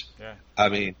chalice. Yeah. I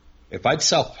mean, if I'd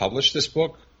self-published this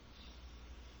book,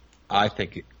 I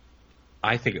think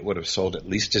it would have sold at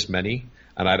least as many,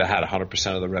 and I'd have had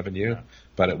 100% of the revenue,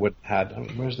 but it would have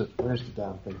had. Where's the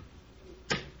damn thing?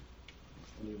 I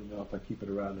don't even know if I keep it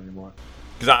around anymore.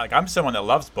 Because I'm someone that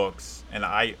loves books, and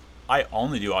I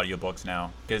only do audiobooks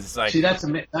now. Because it's like, see, that's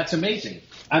amazing,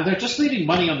 and they're just leaving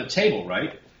money on the table,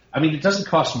 right? I mean, it doesn't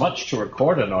cost much to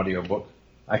record an audiobook.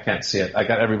 I can't see it. I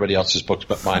got everybody else's books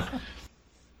but mine.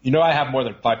 I have more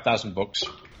than 5,000 books.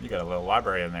 You got a little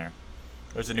library in there.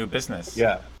 There's a new business.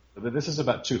 Yeah. This is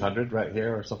about 200 right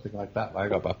here or something like that. I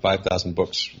got about 5,000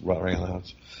 books running around the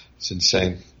house. It's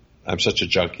insane. I'm such a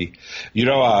junkie.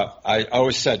 I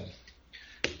always said,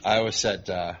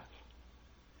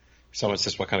 someone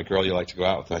says, what kind of girl you like to go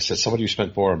out with? I said, somebody who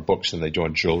spent more on books than they do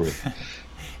on jewelry.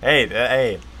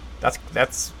 hey,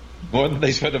 that's more than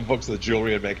they spend on books than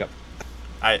jewelry and makeup.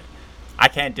 I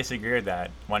can't disagree with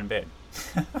that one bit.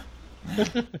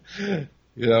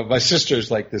 My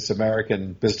sister's like this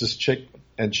American business chick,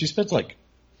 and she spends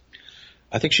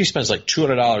I think she spends like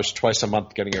 $200 twice a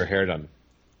month getting her hair done.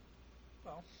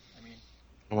 Well, I mean,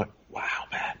 I'm like, wow,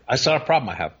 man, that's not a problem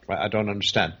I have. I don't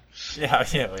understand. Yeah.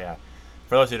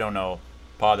 For those who don't know,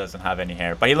 Paul doesn't have any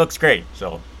hair, but he looks great,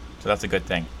 so that's a good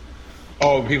thing.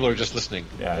 Oh, people are just listening.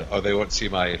 Yeah. Oh, they won't see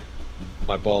my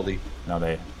baldy. No,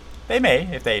 they may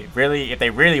if they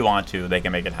really want to, they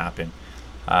can make it happen.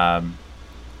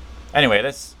 Anyway,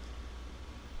 let's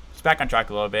back on track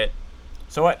a little bit.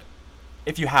 So what,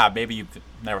 if you have, maybe you've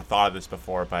never thought of this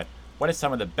before, but what is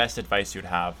some of the best advice you'd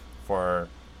have for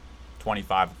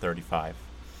 25 to 35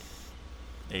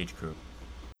 age group?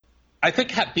 I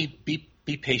think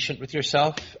be patient with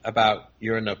yourself about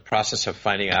you're in the process of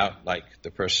finding out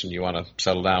the person you want to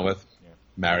settle down with. Yeah.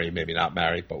 Marry, maybe not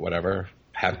marry, but whatever.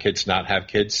 Have kids, not have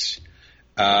kids.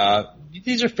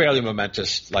 These are fairly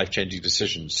momentous, life-changing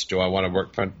decisions. Do I want to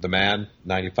work for the man,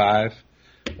 95,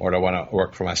 or do I want to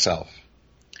work for myself?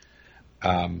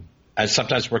 And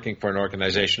sometimes working for an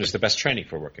organization is the best training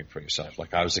for working for yourself.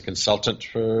 Like I was a consultant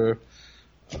for,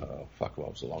 it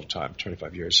was a long time,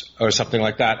 25 years or something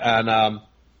like that. And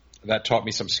that taught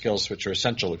me some skills which are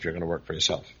essential if you're going to work for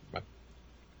yourself. Right?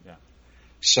 Yeah.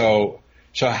 So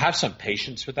have some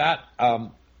patience with that.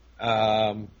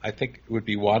 I think it would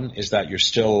be one is that you're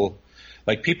still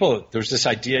like people. There's this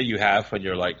idea you have when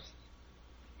you're like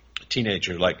a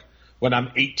teenager, like when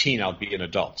I'm 18, I'll be an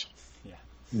adult. Yeah.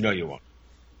 No, you won't.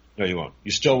 No, you won't.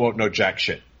 You still won't know jack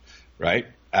shit, right?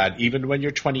 And even when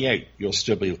you're 28, you'll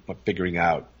still be figuring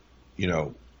out,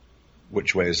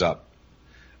 which way is up.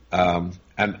 And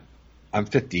I'm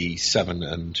 57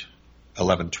 and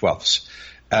 11/12ths.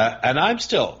 And I'm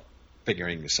still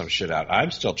figuring some shit out.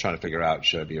 I'm still trying to figure out,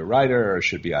 should I be a writer or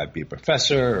should I be a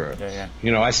professor?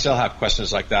 Or, I still have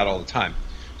questions like that all the time.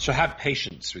 So have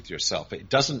patience with yourself. It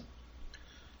doesn't,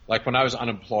 like when I was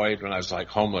unemployed, when I was like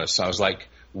homeless, I was like,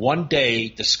 one day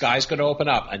the sky's going to open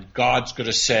up and God's going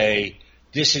to say,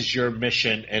 this is your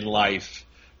mission in life.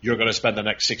 You're going to spend the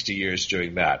next 60 years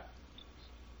doing that.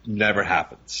 Never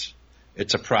happens.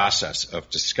 It's a process of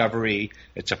discovery.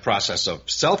 It's a process of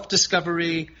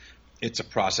self-discovery. It's a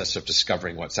process of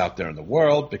discovering what's out there in the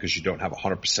world because you don't have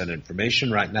 100%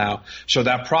 information right now. So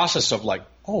that process of like,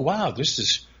 oh, wow, this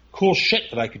is cool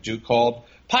shit that I could do called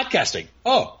podcasting.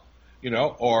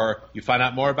 Or you find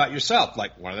out more about yourself.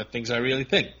 Like one of the things I really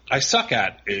think I suck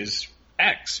at is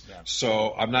X. Yeah.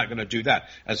 So I'm not going to do that.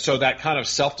 And so that kind of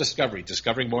self-discovery,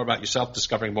 discovering more about yourself,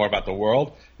 discovering more about the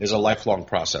world is a lifelong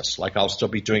process. Like I'll still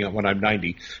be doing it when I'm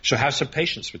 90. So have some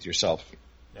patience with yourself.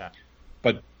 Yeah.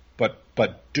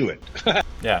 But do it.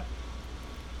 Yeah.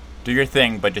 Do your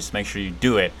thing, but just make sure you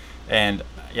do it. And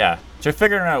yeah, so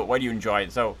figuring out what you enjoy.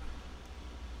 So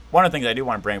one of the things I do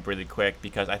want to bring up really quick,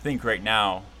 because I think right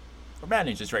now, or not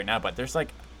just right now, but there's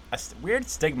like a weird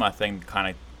stigma thing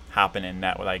kind of happen in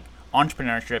that, like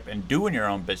entrepreneurship and doing your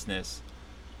own business.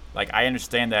 Like I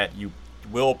understand that you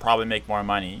will probably make more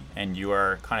money and you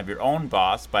are kind of your own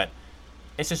boss, but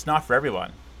it's just not for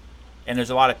everyone. And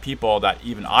there's a lot of people that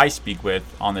even I speak with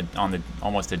on the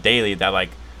almost a daily that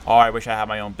like, oh, I wish I had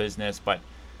my own business, but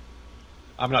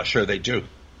I'm not sure they do.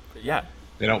 Yeah.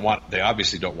 They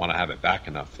obviously don't want to have it back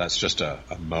enough. That's just a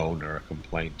moan or a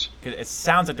complaint. It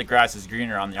sounds like the grass is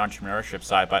greener on the entrepreneurship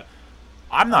side, but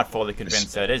I'm not fully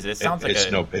convinced that it is. It sounds like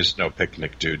it's no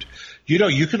picnic, dude.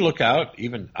 You can look out.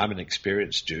 Even I'm an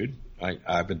experienced dude.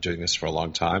 I've been doing this for a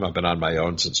long time. I've been on my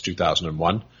own since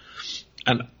 2001,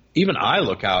 and even I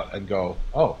look out and go,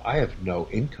 oh, I have no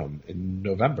income in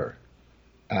November,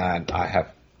 and I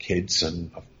have kids and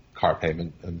a car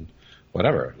payment and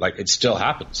whatever. Like it still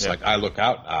happens. Yeah. Like I look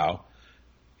out now,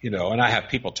 and I have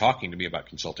people talking to me about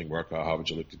consulting work. Oh, how would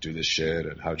you like to do this shit?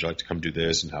 And how would you like to come do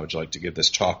this? And how would you like to give this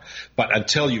talk? But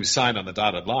until you sign on the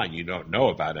dotted line, you don't know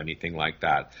about anything like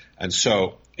that. And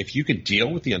so if you can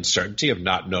deal with the uncertainty of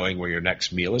not knowing where your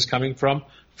next meal is coming from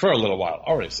for a little while,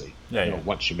 obviously,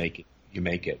 once you make it, you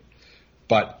make it.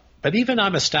 But even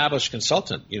I'm an established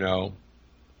consultant,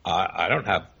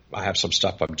 I have some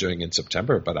stuff I'm doing in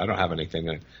September, but I don't have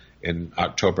anything in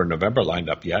October, November lined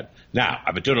up yet. Now,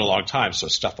 I've been doing it a long time, so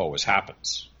stuff always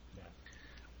happens.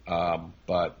 Yeah.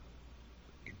 But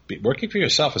working for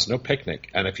yourself is no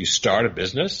picnic. And if you start a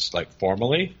business, like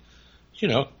formally,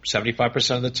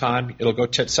 75% of the time, it'll go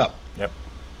tits up. Yep.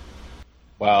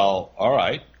 Well, all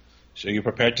right. So you're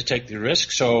prepared to take the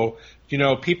risk. So,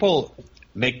 people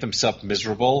make themselves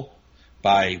miserable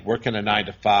by working a 9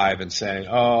 to 5 and saying,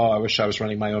 oh, I wish I was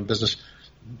running my own business.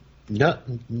 No,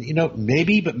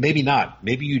 maybe, but maybe not.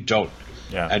 Maybe you don't.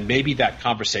 Yeah. And maybe that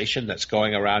conversation that's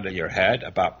going around in your head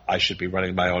about I should be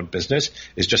running my own business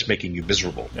is just making you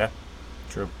miserable. Yeah,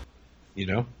 true.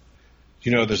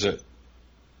 There's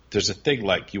a thing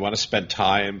like you want to spend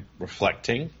time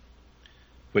reflecting,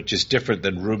 which is different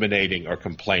than ruminating or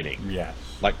complaining. Yes.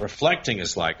 Like reflecting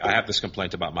is like, I have this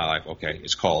complaint about my life. Okay,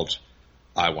 it's called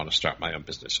I want to start my own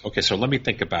business. Okay, so let me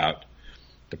think about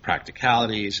the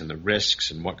practicalities and the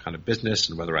risks and what kind of business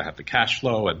and whether I have the cash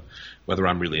flow and whether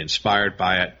I'm really inspired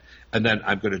by it. And then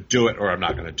I'm going to do it or I'm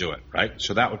not going to do it, right?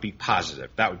 So that would be positive.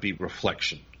 That would be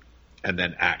reflection and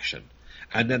then action.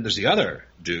 And then there's the other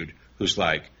dude who's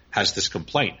like, has this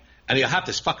complaint. And he'll have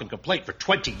this fucking complaint for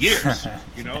 20 years.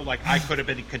 Like I could have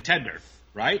been a contender,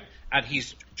 right? And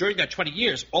during that 20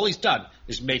 years, all he's done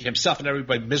is made himself and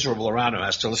everybody miserable around him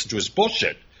has to listen to his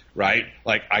bullshit. Right?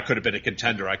 Like, I could have been a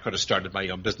contender. I could have started my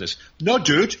own business. No,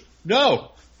 dude.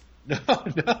 No.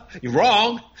 You're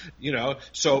wrong.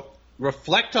 So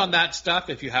reflect on that stuff.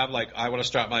 If you have like, I want to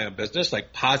start my own business,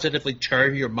 like positively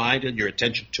turn your mind and your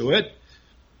attention to it,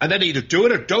 and then either do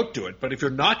it or don't do it. But if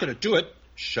you're not going to do it,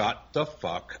 shut the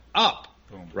fuck up.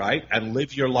 Boom. Right? And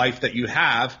live your life that you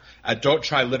have, and don't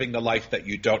try living the life that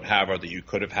you don't have or that you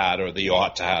could have had or that you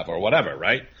ought to have or whatever,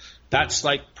 right? That's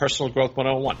like personal growth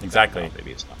 101. Exactly. No,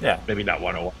 maybe it's not. Yeah. Maybe not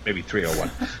 101, maybe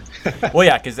 301. Well,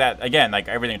 yeah, because that, again, like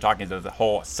everything you're talking is the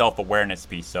whole self-awareness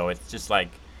piece. So it's just like,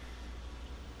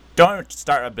 don't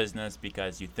start a business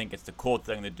because you think it's the cool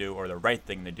thing to do or the right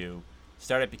thing to do.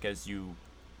 Start it because you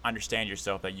understand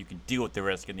yourself, that you can deal with the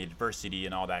risk and the adversity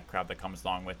and all that crap that comes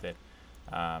along with it.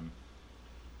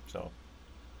 So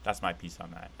that's my piece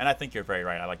on that. And I think you're very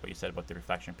right. I like what you said about the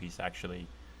reflection piece, actually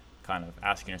kind of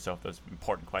asking yourself those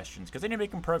important questions, because then you're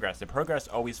making progress. And progress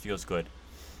always feels good.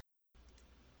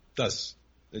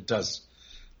 It does.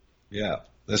 Yeah.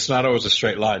 It's not always a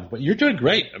straight line, but you're doing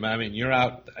great. I mean, you're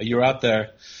out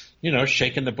there,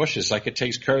 shaking the bushes. Like, it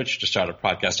takes courage to start a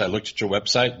podcast. I looked at your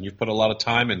website, and you put a lot of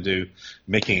time into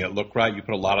making it look right. You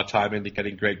put a lot of time into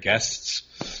getting great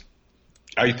guests.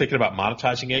 Are you thinking about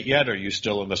monetizing it yet, or are you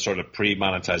still in the sort of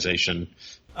pre-monetization,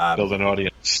 build an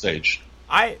audience stage?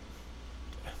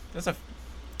 That's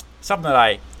something that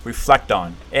I reflect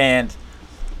on, and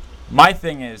my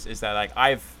thing is that like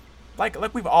I've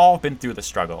we've all been through the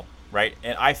struggle, right?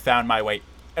 And I found my way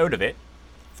out of it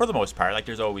for the most part. Like,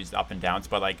 there's always up and downs,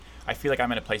 but like I feel like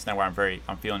I'm in a place now where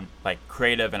I'm feeling like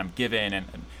creative and I'm giving and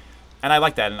I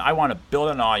like that, and I want to build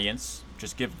an audience,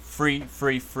 just give free,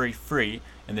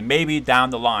 and then maybe down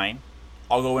the line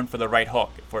I'll go in for the right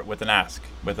hook with an ask,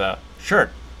 with a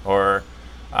shirt or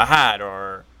a hat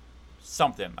or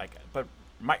something like. But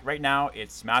right now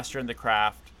it's mastering the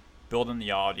craft, building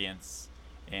the audience,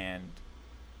 and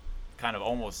kind of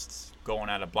almost going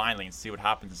at it blindly and see what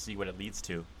happens and see what it leads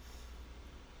to.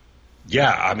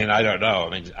 Yeah, I mean, I don't know. I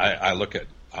mean, I look at,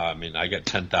 I get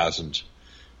 10,000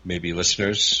 maybe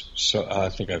listeners, so I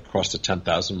think I've crossed the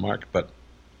 10,000 mark, but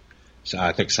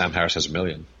I think Sam Harris has 1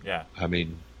 million. Yeah. I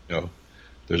mean,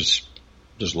 there's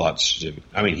lots to do.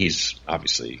 I mean, he's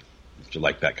obviously, if you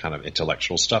like that kind of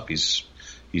intellectual stuff, he's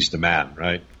the man,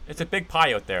 right? It's a big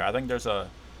pie out there. I think there's a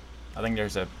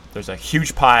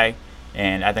huge pie,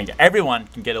 and I think everyone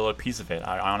can get a little piece of it.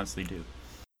 I honestly do.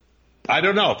 I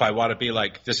don't know if I want to be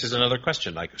like, this is another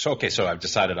question. Like, so I've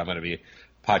decided I'm going to be a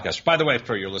podcaster. By the way,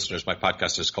 for your listeners, my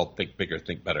podcast is called Think Bigger,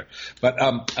 Think Better. But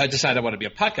I decided I want to be a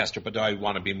podcaster, but do I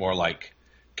want to be more like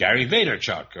Gary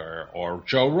Vaynerchuk or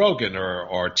Joe Rogan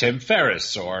or Tim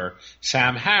Ferriss or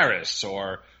Sam Harris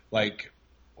or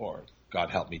God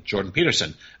help me, Jordan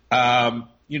Peterson?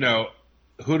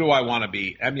 Who do I want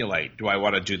to emulate? Do I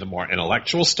want to do the more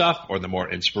intellectual stuff or the more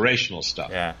inspirational stuff?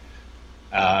 Yeah.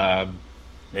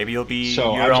 Maybe you'll be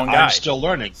your own guy. I'm still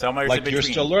learning. Somewhere like you're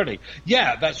still learning.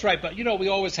 Yeah, that's right. But we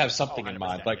always have something in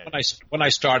mind. Like when I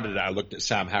started, I looked at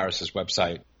Sam Harris's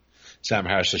website, Sam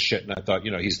Harris's shit, and I thought,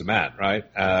 he's the man, right?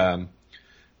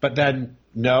 But then,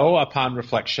 upon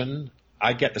reflection,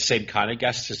 I get the same kind of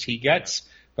guests as he gets,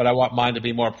 but I want mine to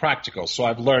be more practical. So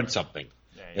I've learned something.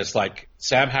 Yeah. It's like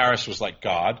Sam Harris was like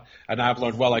God, and I've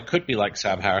learned, I could be like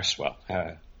Sam Harris. Well,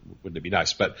 wouldn't it be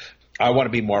nice? But I want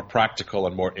to be more practical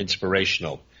and more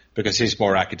inspirational because he's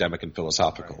more academic and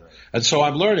philosophical. Right. And so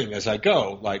I'm learning as I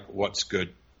go, like what's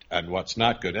good and what's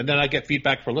not good. And then I get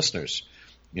feedback for listeners.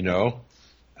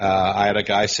 I had a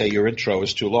guy say, your intro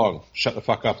is too long. Shut the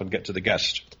fuck up and get to the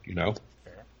guest. Fair.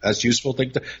 That's useful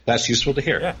to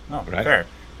hear. Yeah, no, right? Fair.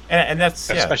 And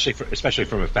that's especially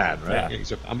from a fan, right?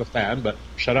 Yeah. I'm a fan, but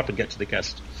shut up and get to the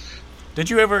guest. Did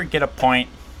you ever get a point?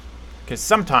 Because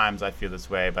sometimes I feel this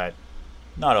way, but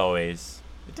not always.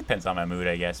 It depends on my mood,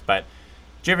 I guess. But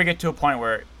did you ever get to a point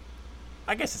where,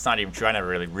 I guess it's not even true, I never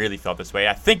really felt this way.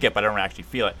 I think it, but I don't actually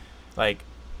feel it. Like,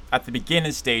 at the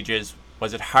beginning stages,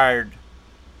 was it hard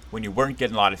when you weren't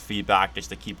getting a lot of feedback just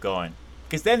to keep going?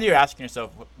 Because then you're asking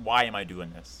yourself, why am I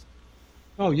doing this?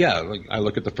 Oh, yeah. Like, I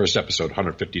look at the first episode,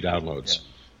 150 downloads. Yeah.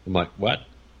 I'm like, what?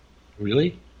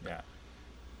 Really? Yeah.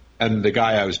 And the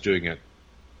guy I was doing it,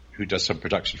 who does some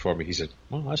production for me, he said,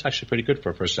 well, that's actually pretty good for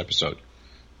a first episode.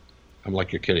 I'm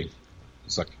like, you're kidding.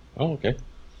 It's like, oh, okay.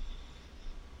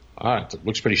 All right. It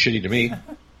looks pretty shitty to me.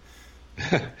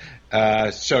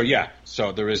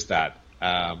 So there is that.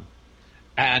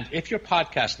 And if your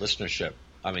podcast listenership,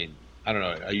 I mean, I don't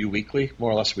know, are you weekly,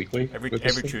 more or less weekly? Every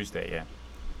Tuesday, yeah.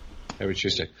 Every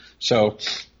Tuesday. So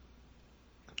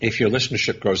if your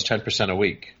listenership grows 10% a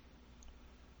week,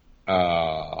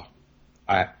 I'd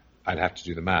have to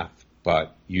do the math,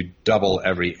 but you double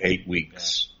every 8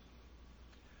 weeks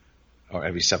or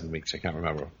every 7 weeks. I can't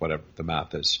remember, whatever the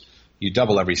math is. you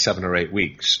double every 7 or 8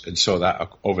 weeks. And so that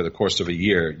over the course of a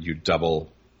year, you double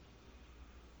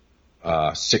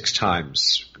 6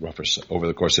 times over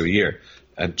the course of a year.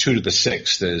 And 2 to the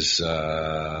 6th is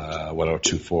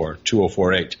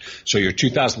 2048. So you're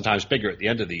 2,000 times bigger at the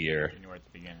end of the year. You were at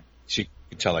the beginning. So you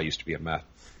can tell I used to be a math.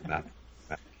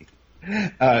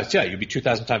 So you'd be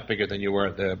 2,000 times bigger than you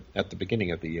were at the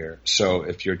beginning of the year. So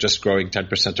if you're just growing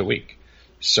 10% a week,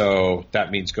 so that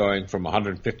means going from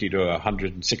 150 to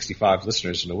 165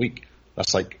 listeners in a week.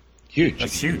 That's like huge.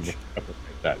 That's huge.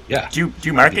 That. Yeah. Do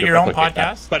you market your own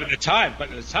podcast? But at the time, you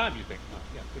think,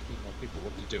 15 more people.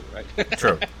 What do you do, right?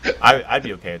 True. I'd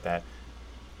be okay with that.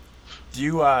 Do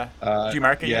you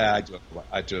market? Yeah,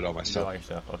 I do it all myself. You do it all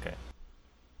yourself. Okay.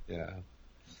 Yeah.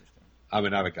 I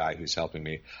have a guy who's helping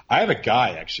me. I have a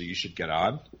guy, actually, you should get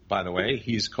on, by the way.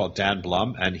 He's called Dan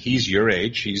Blum, and he's your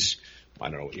age. I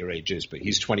don't know what your age is, but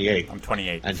he's 28. I'm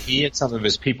 28. And he and some of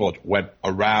his people went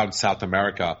around South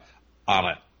America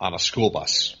on a school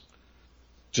bus,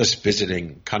 just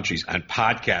visiting countries and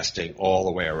podcasting all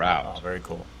the way around. Oh, very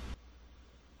cool.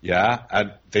 Yeah,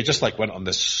 and they just went on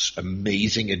this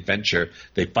amazing adventure.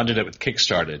 They funded it with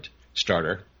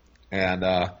Kickstarter,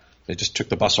 and they just took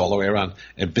the bus all the way around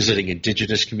and visiting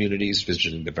indigenous communities,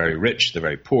 visiting the very rich, the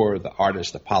very poor, the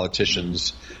artists, the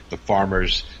politicians, the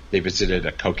farmers. They visited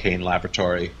a cocaine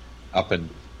laboratory up in,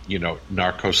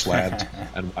 Narcos land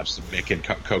and watched them making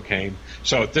cocaine.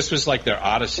 So this was like their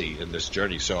odyssey in this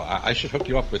journey. So I should hook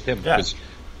you up with him because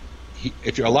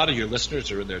a lot of your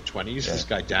listeners are in their 20s, this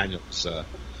guy Daniel is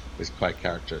quite a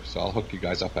character. So I'll hook you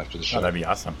guys up after the show. Oh, that'd be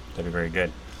awesome. That'd be very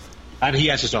good. And he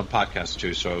has his own podcast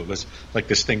too, so this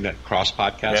thing that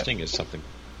cross-podcasting is something.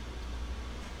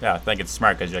 Yeah, I think it's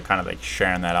smart because you're kind of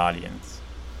sharing that audience.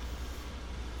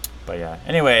 But yeah,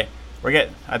 anyway,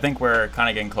 I think we're kind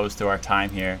of getting close to our time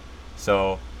here.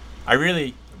 So I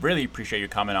really, really appreciate you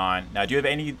coming on. Now, do you have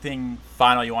anything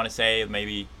final you want to say?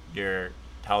 Maybe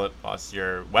tell us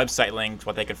your website links,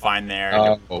 what they could find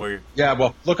there. Yeah,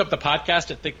 well, look up the podcast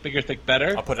at Think Bigger, Think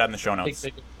Better. I'll put that in the show notes,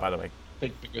 by the way.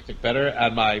 Think Bigger, Think Better.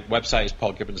 And my website is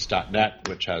paulgibbons.net,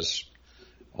 which has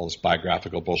all this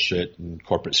biographical bullshit and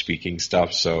corporate speaking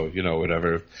stuff. So,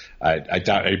 whatever. I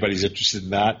doubt anybody's interested in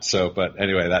that. So, but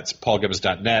anyway, that's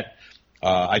paulgibbons.net.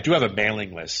 I do have a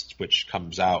mailing list, which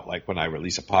comes out when I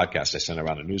release a podcast, I send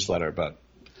around a newsletter. But,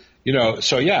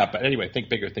 so yeah. But anyway, Think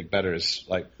Bigger, Think Better is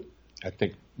I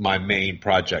think my main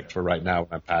project for right now,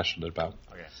 what I'm passionate about.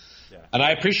 Okay. Yeah. And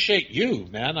I appreciate you,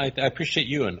 man. I appreciate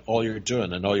you and all you're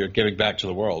doing and all you're giving back to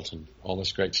the world and all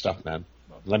this great stuff, man.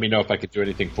 Let me know if I could do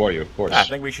anything for you, of course. I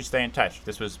think we should stay in touch.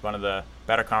 This was one of the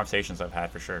better conversations I've had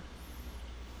for sure.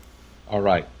 All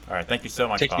right. Thank you so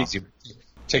much, Paul.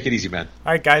 Take it easy, man.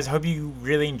 All right, guys. Hope you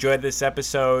really enjoyed this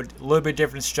episode. A little bit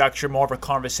different structure, more of a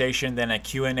conversation than a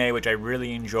Q&A, which I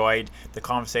really enjoyed. The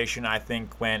conversation, I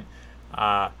think, went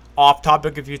off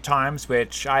topic a few times,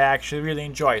 which I actually really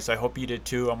enjoy. So I hope you did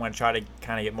too. I'm going to try to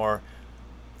kind of get more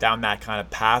down that kind of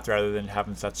path rather than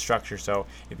having such structure. So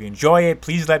if you enjoy it,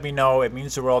 please let me know. It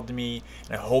means the world to me.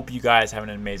 And I hope you guys have an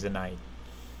amazing night.